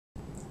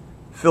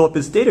Philip,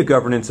 is data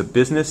governance a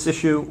business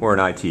issue or an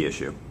IT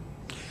issue?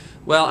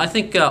 Well, I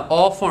think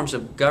all forms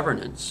of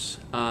governance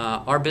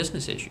are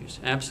business issues.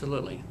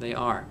 Absolutely, they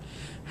are.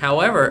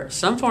 However,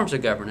 some forms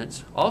of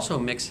governance also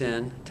mix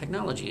in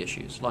technology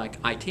issues like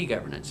IT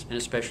governance and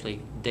especially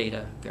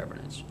data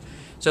governance.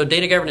 So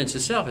data governance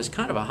itself is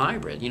kind of a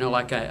hybrid. You know,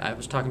 like I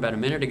was talking about a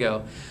minute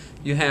ago,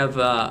 you have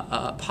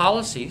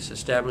policies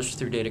established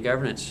through data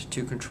governance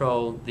to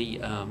control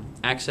the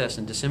access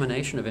and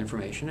dissemination of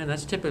information, and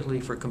that's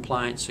typically for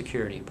compliance,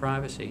 security, and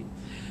privacy.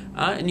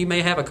 And you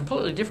may have a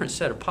completely different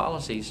set of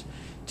policies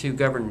to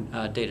govern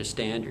data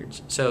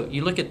standards. So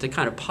you look at the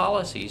kind of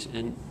policies,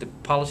 and the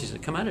policies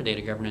that come out of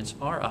data governance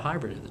are a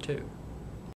hybrid of the two.